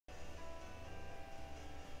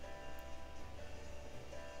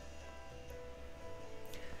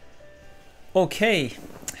Okay,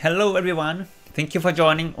 hello everyone. Thank you for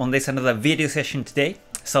joining on this another video session today.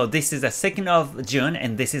 So this is the 2nd of June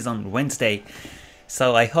and this is on Wednesday.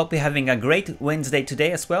 So I hope you're having a great Wednesday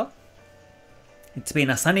today as well. It's been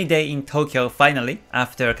a sunny day in Tokyo finally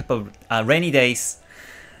after a couple of rainy days.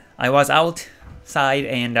 I was outside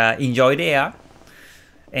and enjoyed the air.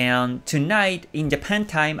 And tonight in Japan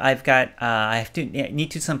time, I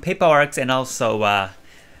need to some paperwork and also a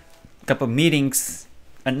couple of meetings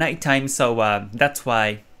at night time. So that's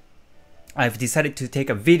why I've decided to take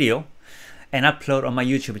a video and upload on my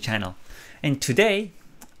YouTube channel. And today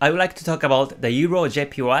I would like to talk about the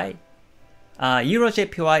EURJPY.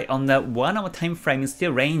 EURJPY on the 1 hour time frame is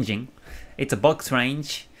still ranging. It's a box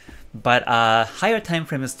range, but higher time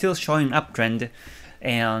frame is still showing uptrend.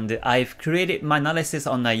 And I've created my analysis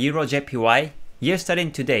on the EURJPY yesterday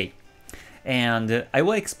and today. And I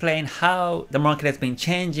will explain how the market has been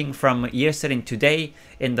changing from yesterday and today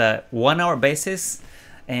in the 1 hour basis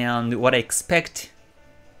and what I expect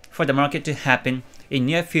for the market to happen in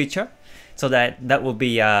near future, so that will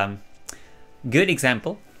be a good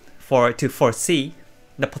example to foresee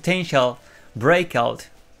the potential breakout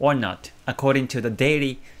or not according to the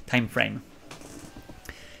daily time frame.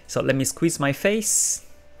 So let me squeeze my face.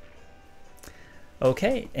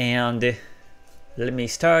 Okay, and let me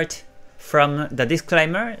start from the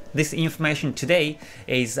disclaimer. This information today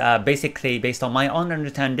is basically based on my own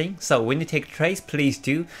understanding. So when you take trades, please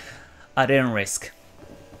do at your own risk.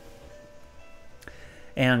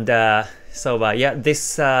 And yeah,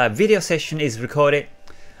 this video session is recorded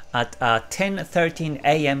at 10:13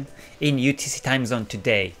 a.m. in UTC time zone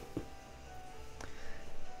today.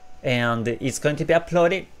 And it's going to be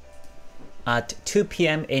uploaded at 2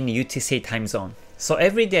 p.m. in UTC time zone. So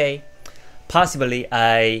every day, possibly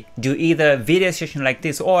I do either video session like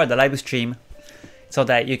this or the live stream, so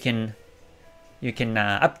that you can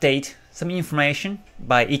update some information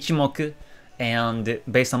by Ichimoku and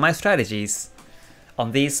based on my strategies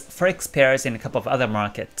on these Forex pairs and a couple of other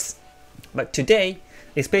markets. But today,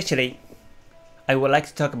 especially, I would like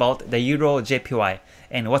to talk about the EURJPY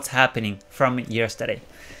and what's happening from yesterday.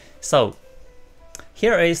 So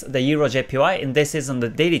here is the EURJPY and this is on the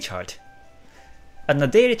daily chart. On the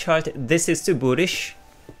daily chart, this is too bullish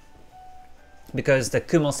because the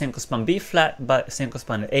Kumo Senko span B flat, but Senko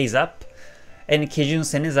span A is up, and Kijun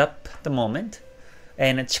Sen is up at the moment,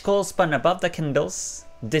 and Chikou span above the candles.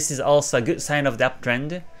 This is also a good sign of the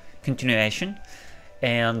uptrend continuation,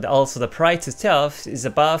 and also the price itself is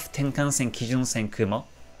above Tenkan Sen, Kijun Sen, Kumo.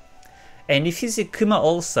 And if you see Kumo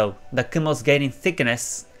also, the Kumo is gaining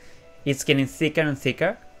thickness. It's getting thicker and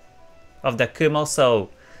thicker of the Kumo, so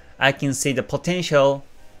I can see the potential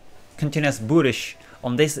continuous bullish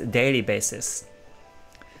on this daily basis.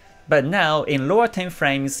 But now in lower time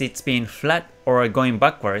frames, it's been flat or going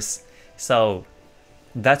backwards, so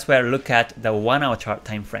that's where I look at the 1 hour chart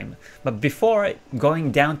time frame. But before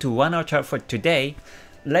going down to 1 hour chart for today,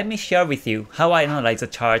 let me share with you how I analyzed the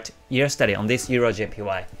chart yesterday on this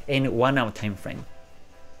EURJPY in 1 hour time frame,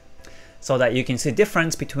 so that you can see the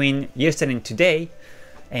difference between yesterday and today,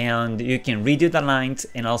 and you can redo the lines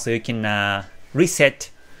and also you can reset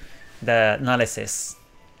the analysis.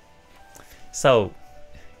 So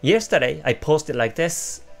yesterday I posted like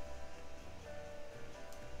this.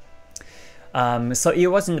 So it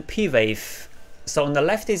was in the P wave. So on the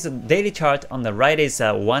left is a daily chart, on the right is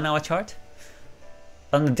a 1 hour chart.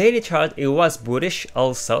 On the daily chart it was bullish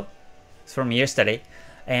also from yesterday,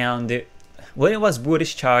 and when it was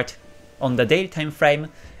bullish chart on the daily time frame,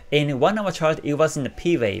 in 1 hour chart it was in the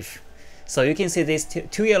P wave. So you can see these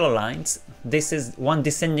two yellow lines. This is one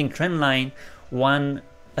descending trend line, one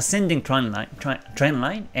ascending trend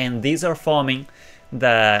line, and these are forming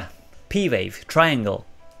the P wave triangle.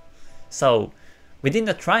 So within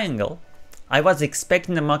the triangle, I was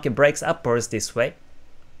expecting the market breaks upwards this way,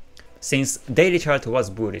 since daily chart was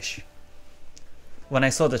bullish when I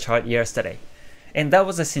saw the chart yesterday, and that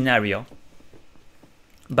was a scenario.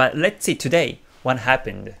 But let's see today what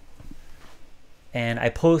happened. And I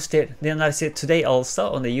posted the analysis today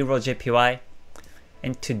also on the EURJPY,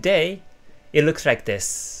 and today it looks like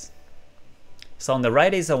this. So on the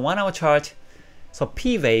right is a 1 hour chart. So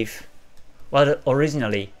P wave was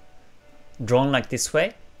originally drawn like this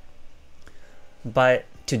way, but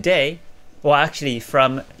today, well actually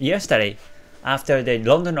from yesterday, after the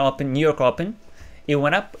London Open, New York Open, it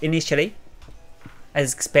went up initially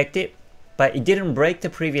as expected, but it didn't break the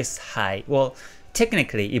previous high. Well,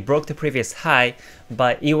 technically it broke the previous high,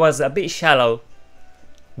 but it was a bit shallow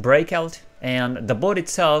breakout, and the board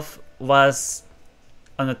itself was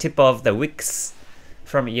on the tip of the wicks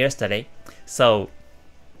from yesterday. So,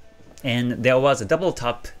 and there was a double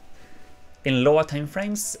top in lower time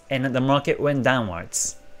frames and the market went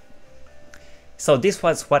downwards. So this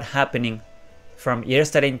was what happening from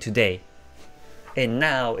yesterday and today. And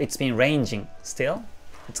now it's been ranging still.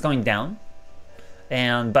 It's going down.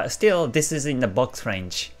 But still this is in the box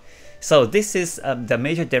range. So this is the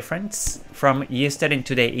major difference from yesterday and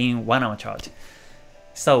today in 1 hour chart.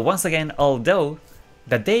 So once again, although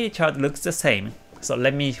the daily chart looks the same, so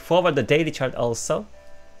let me forward the daily chart also.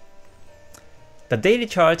 The daily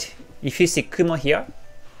chart, if you see Kumo here,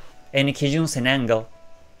 and Kijun Sen angle,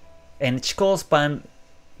 and Chikou span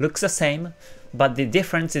looks the same, but the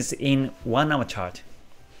difference is in 1 hour chart.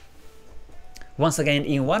 Once again,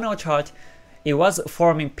 in 1 hour chart, it was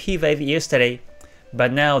forming P wave yesterday,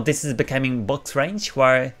 but now this is becoming box range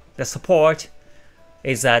where the support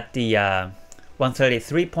is at the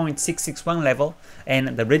 133.661 level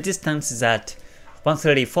and the resistance is at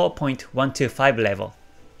 134.125 level.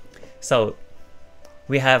 So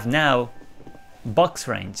we have now box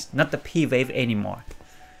range, not the P wave anymore.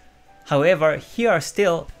 However, here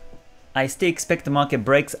still, I still expect the market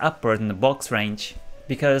breaks upward in the box range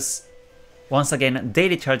because once again,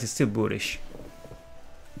 daily chart is still bullish.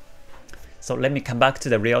 So let me come back to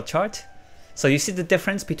the real chart. So you see the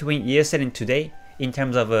difference between yesterday and today in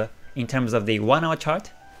terms of the 1 hour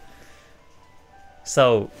chart.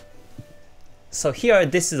 So here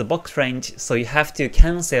this is a box range, so you have to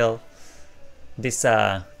cancel this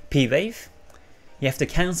P wave. You have to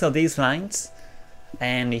cancel these lines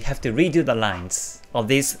and you have to redo the lines of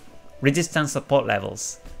these resistance support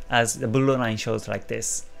levels as the blue line shows like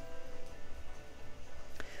this.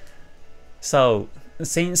 So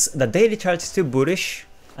since the daily chart is still bullish,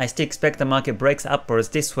 I still expect the market breaks upwards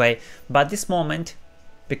this way, but this moment,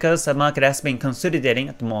 because the market has been consolidating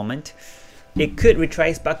at the moment, it could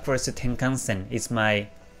retrace backwards to Tenkan Sen is my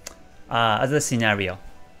other scenario.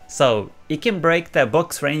 So it can break the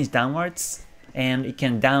box range downwards and it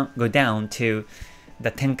can go down to the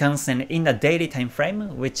Tenkan Sen in the daily time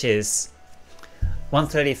frame, which is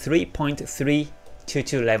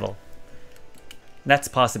 133.322 level. That's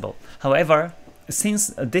possible. However,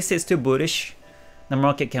 since this is too bullish, the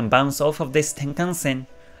market can bounce off of this Tenkan Sen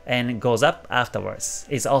and goes up afterwards.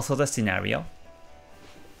 It's also the scenario.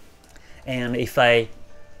 And if I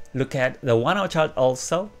look at the 1 hour chart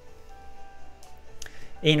also,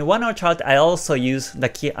 in 1 hour chart I also use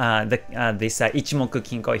this Ichimoku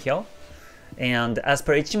Kinko Hyo, and as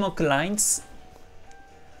per Ichimoku lines,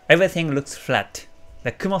 everything looks flat.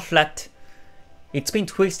 The Kumo flat. It's been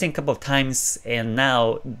twisting a couple of times and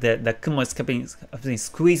now the Kumo is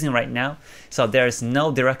squeezing right now, so there is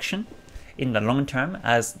no direction in the long term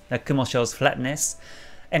as the Kumo shows flatness.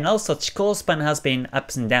 And also Chikou span has been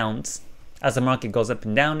ups and downs as the market goes up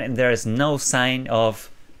and down, and there is no sign of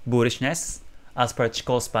bullishness as per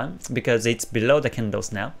Chikou span because it's below the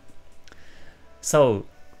candles now. So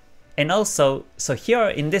here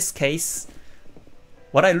in this case,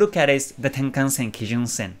 what I look at is the Tenkan Sen, Kijun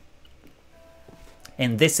Sen.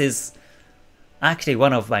 And this is actually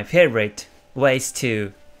one of my favorite ways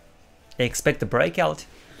to expect the breakout.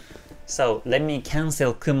 So let me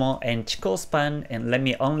cancel Kumo and Chikou span and let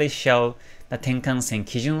me only show the Tenkan Sen,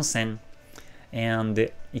 Kijun Sen and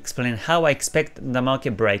explain how I expect the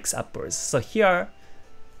market breaks upwards. So here,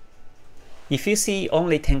 if you see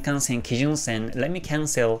only Tenkan Sen, Kijun Sen, let me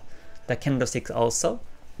cancel the candlesticks also.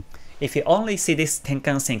 If you only see this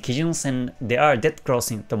Tenkan Sen, Kijun Sen, they are dead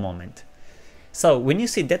crossing at the moment. So when you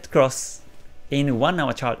see dead cross in 1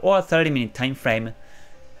 hour chart or 30-minute time frame,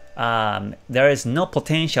 there is no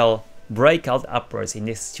potential breakout upwards in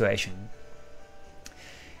this situation.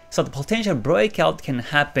 So the potential breakout can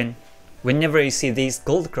happen whenever you see these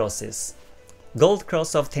gold crosses. Gold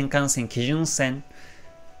cross of Tenkan Sen, Kijun Sen.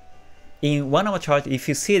 In 1 hour chart, if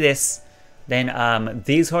you see this, then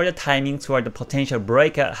these are the timings where the potential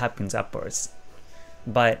breakout happens upwards.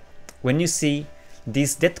 But when you see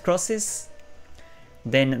these dead crosses,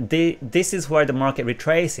 then this is where the market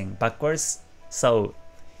retracing backwards, so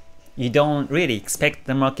you don't really expect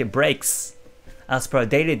the market breaks as per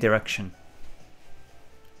daily direction.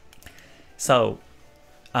 So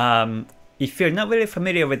if you're not really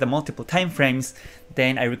familiar with the multiple time frames,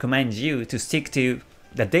 then I recommend you to stick to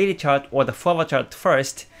the daily chart or the forward chart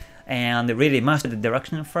first and really master the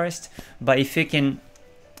direction first. But if you can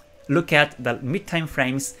look at the mid time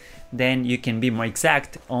frames, then you can be more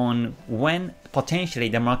exact on when potentially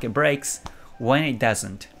the market breaks, when it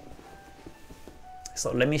doesn't.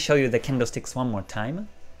 So let me show you the candlesticks one more time.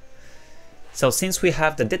 So since we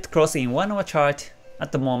have the dead cross in 1 hour chart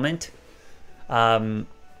at the moment,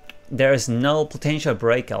 there is no potential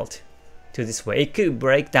breakout to this way. It could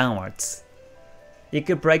break downwards. it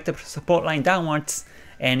could break the support line downwards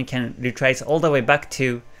and can retrace all the way back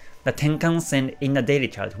to the Tenkan Sen in the daily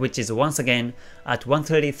chart, which is once again at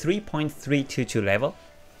 133.322 level.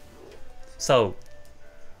 So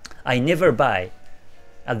I never buy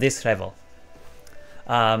at this level.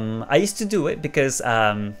 I used to do it because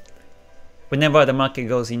whenever the market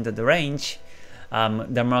goes into the range,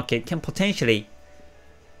 the market can potentially,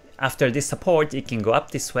 after this support, it can go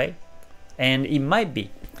up this way, and it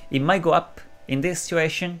might go up in this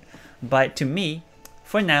situation. But to me,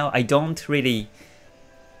 for now, I don't really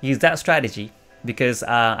use that strategy because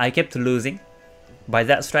I kept losing by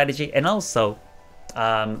that strategy, and also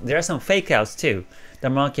there are some fake outs too. The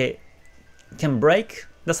market can break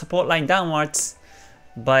the support line downwards,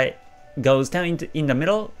 but goes down in the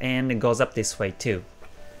middle and goes up this way too.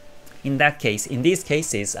 In these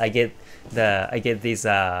cases, I get these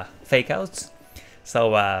fake outs.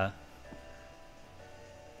 So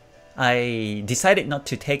I decided not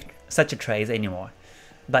to take such a trade anymore.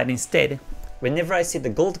 But instead, whenever I see the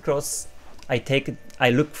gold cross, I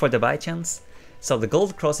look for the buy chance. So the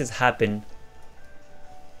gold crosses happen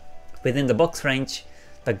within the box range.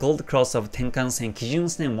 The gold cross of Tenkan Sen, Kijun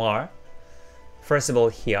Sen were first of all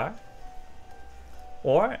here,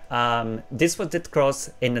 or this was that cross,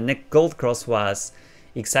 and the next gold cross was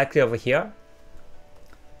exactly over here.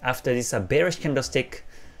 After this bearish candlestick,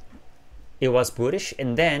 it was bullish,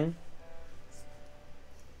 and then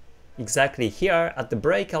exactly here at the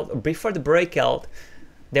breakout, before the breakout,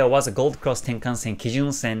 there was a gold cross Tenkan Sen,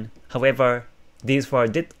 Kijun Sen. However, these were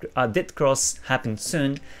dead cross happened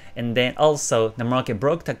soon, and then also the market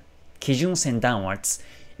broke the Kijun Sen downwards.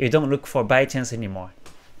 You don't look for buy chance anymore.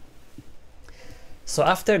 So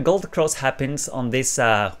after gold cross happens on this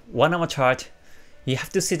 1 hour chart, you have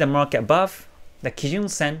to see the market above the Kijun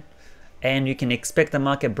Sen, and you can expect the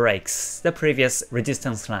market breaks the previous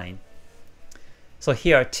resistance line. So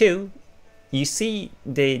here too, you see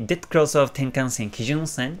the dead cross of Tenkan Sen, Kijun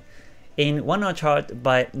Sen in 1 hour chart,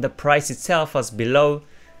 but the price itself was below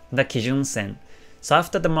the Kijun Sen. So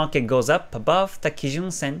after the market goes up above the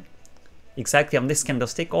Kijun Sen, exactly on this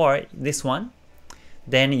candlestick or this one,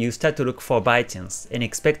 then you start to look for buy chance and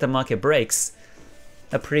expect the market breaks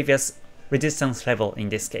the previous resistance level in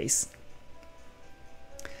this case.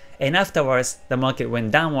 And afterwards, the market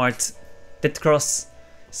went downwards, dead cross.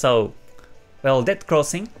 So, well, dead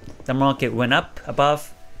crossing, the market went up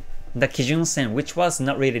above the Kijun Sen, which was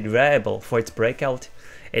not really reliable for its breakout,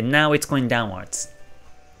 and now it's going downwards.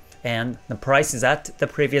 And the price is at the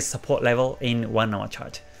previous support level in 1 hour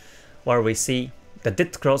chart, where we see the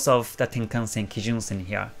dead cross of the Tenkan Sen, Kijun Sen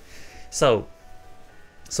here. So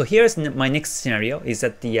here's my next scenario is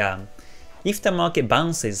that if the market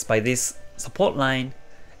bounces by this support line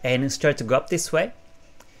and start to go up this way,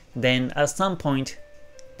 then at some point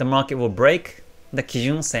the market will break the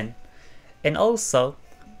Kijun Sen, and also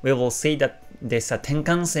we will see that there's a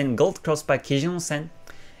Tenkan Sen gold cross by Kijun Sen,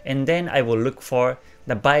 and then I will look for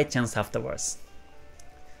the buy chance afterwards.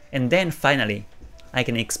 And then finally, I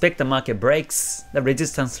can expect the market breaks the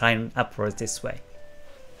resistance line upwards this way.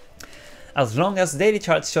 As long as daily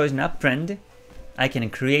chart shows an uptrend, I can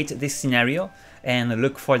create this scenario and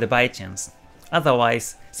look for the buy chance.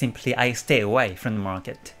 Otherwise, simply I stay away from the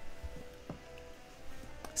market.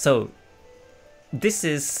 So this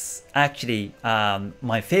is actually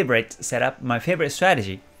my favorite setup, my favorite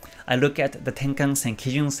strategy. I look at the Tenkan Sen,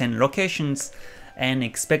 Kijun Sen locations and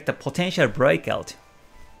expect a potential breakout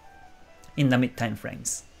in the mid time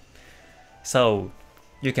frames. So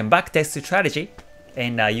you can backtest the strategy,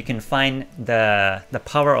 and you can find the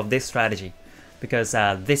power of this strategy, because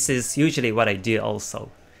this is usually what I do also.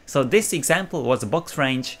 So this example was a box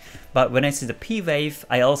range, but when I see the P wave,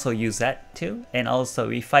 I also use that too. And also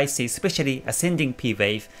if I see especially ascending P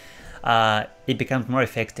wave, it becomes more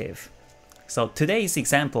effective. So today's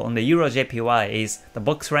example on the EURJPY is the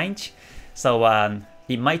box range. So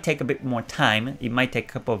it might take a bit more time. It might take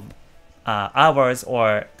a couple of hours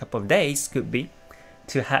or a couple of days, could be,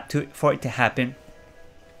 for it to happen.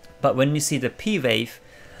 But when you see the P wave,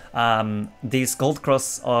 this gold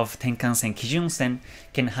cross of Tenkan Sen, Kijun Sen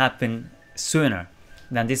can happen sooner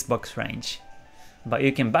than this box range. But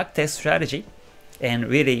you can backtest strategy and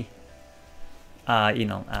really,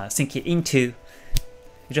 sink it into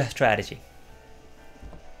your strategy.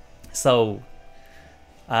 So,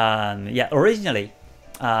 yeah, originally,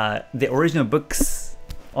 the original books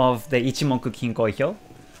of the Ichimoku Kinkoi Hyo,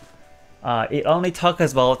 it only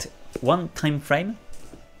talks about one time frame,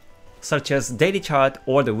 such as daily chart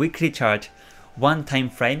or the weekly chart, one time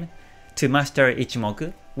frame to master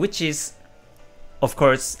Ichimoku, which is of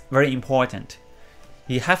course very important.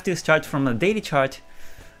 You have to start from a daily chart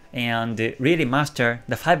and really master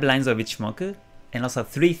the 5 lines of Ichimoku and also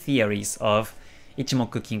 3 theories of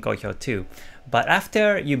Ichimoku Kinko Hyo too. But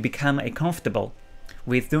after you become comfortable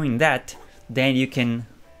with doing that, then you can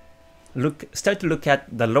start to look at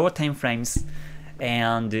the lower time frames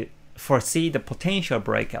and foresee the potential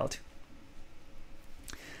breakout.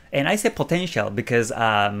 And I say potential because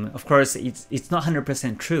of course it's not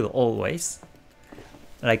 100% true always.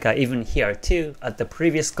 Like even here too, at the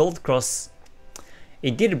previous gold cross,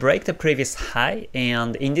 it did break the previous high,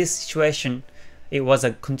 and in this situation it was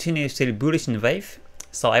a continuously bullish wave.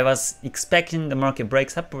 So I was expecting the market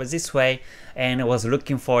breaks upwards this way, and I was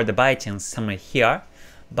looking for the buy chance somewhere here.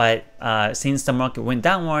 But since the market went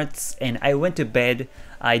downwards and I went to bed,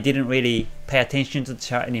 I didn't really pay attention to the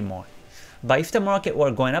chart anymore. But if the market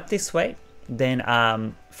were going up this way, then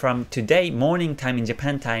from today morning time in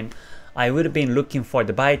Japan time, I would have been looking for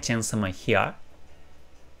the buy chance somewhere here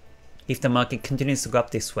if the market continues to go up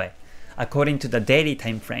this way, according to the daily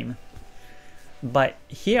time frame. But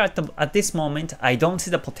here at this moment, I don't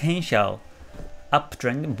see the potential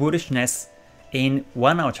uptrend bullishness in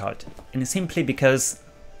 1 hour chart, and simply because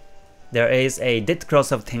there is a dead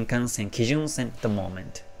cross of Tenkans and Kijuns at the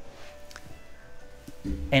moment.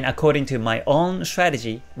 And according to my own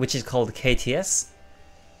strategy, which is called KTS,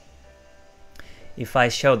 if I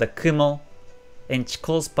show the Kumo and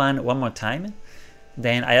Chikou span one more time,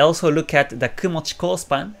 then I also look at the Kumo Chikou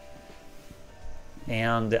span,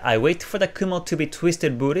 and I wait for the Kumo to be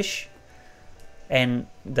twisted bullish, and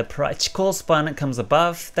the Chikou span comes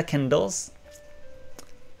above the candles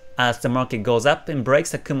as the market goes up and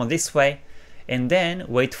breaks the Kumo this way, and then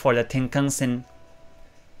wait for the Tenkan-sen,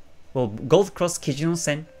 well, gold cross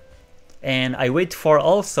Kijun-sen, and I wait for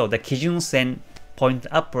also the Kijun-sen point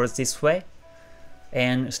upwards this way,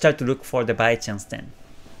 and start to look for the buy chance then.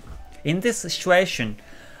 In this situation,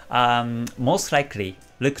 most likely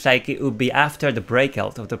looks like it would be after the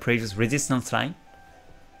breakout of the previous resistance line.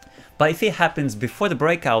 But if it happens before the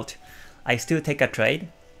breakout, I still take a trade.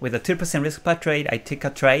 With a 2% risk per trade, I take a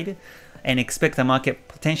trade and expect the market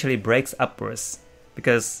potentially breaks upwards.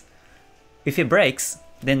 Because if it breaks,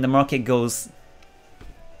 then the market goes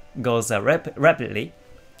rapidly,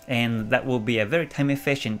 and that will be a very time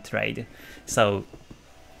efficient trade. So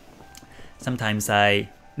sometimes I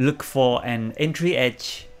look for an entry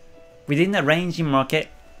edge within a ranging market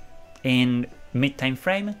in mid time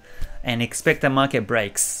frame and expect the market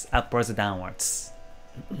breaks upwards or downwards.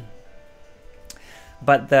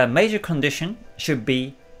 But the major condition should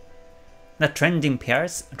be the trending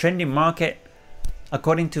pairs, trending market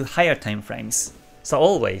according to higher time frames. So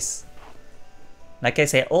always, like I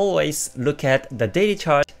say, always look at the daily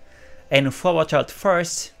chart and forward chart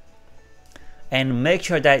first, and make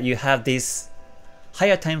sure that you have these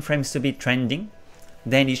higher time frames to be trending,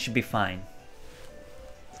 then you should be fine.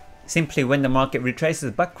 Simply when the market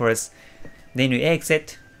retraces backwards, then you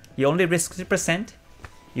exit, you only risk 3%,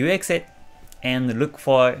 you exit and look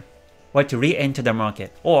for where to re-enter the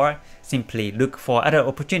market, or simply look for other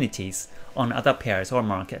opportunities on other pairs or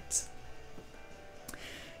markets.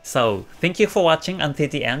 So thank you for watching until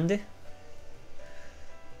the end.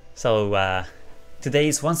 So today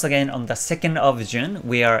is once again on the 2nd of June.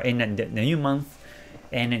 We are in the new month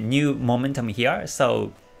and a new momentum here.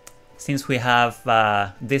 So since we have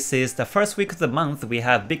this is the first week of the month, we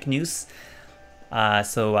have big news.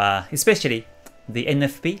 Especially the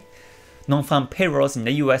NFP, non-farm payrolls in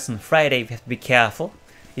the US on Friday. You have to be careful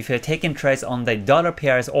if you're taking trades on the dollar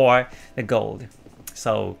pairs or the gold.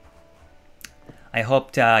 So I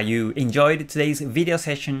hope you enjoyed today's video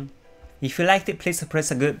session. If you liked it, please press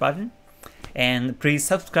the good button, and please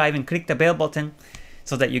subscribe and click the bell button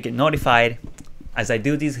so that you get notified as I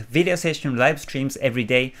do these video session live streams every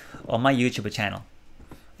day on my YouTube channel.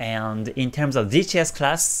 And in terms of GTS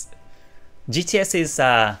class, GTS is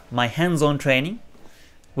my hands-on training,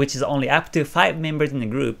 which is only up to 5 members in the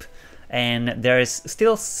group, and there is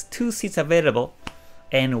still 2 seats available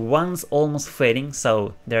and one's almost filling,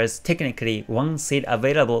 so there's technically 1 seat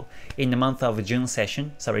available in the month of July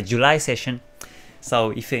session. So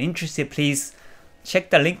if you're interested, please check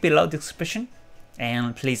the link below the description,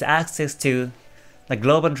 and please access to the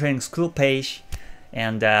Global Training School page.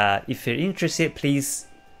 And if you're interested, please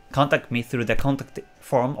contact me through the contact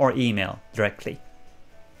form or email directly.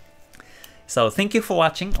 So thank you for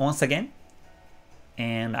watching once again,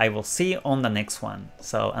 and I will see you on the next one.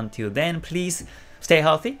 So until then, please stay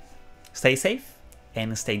healthy, stay safe,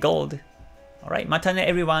 and stay gold. Alright, matane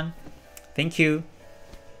everyone. Thank you.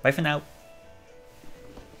 Bye for now.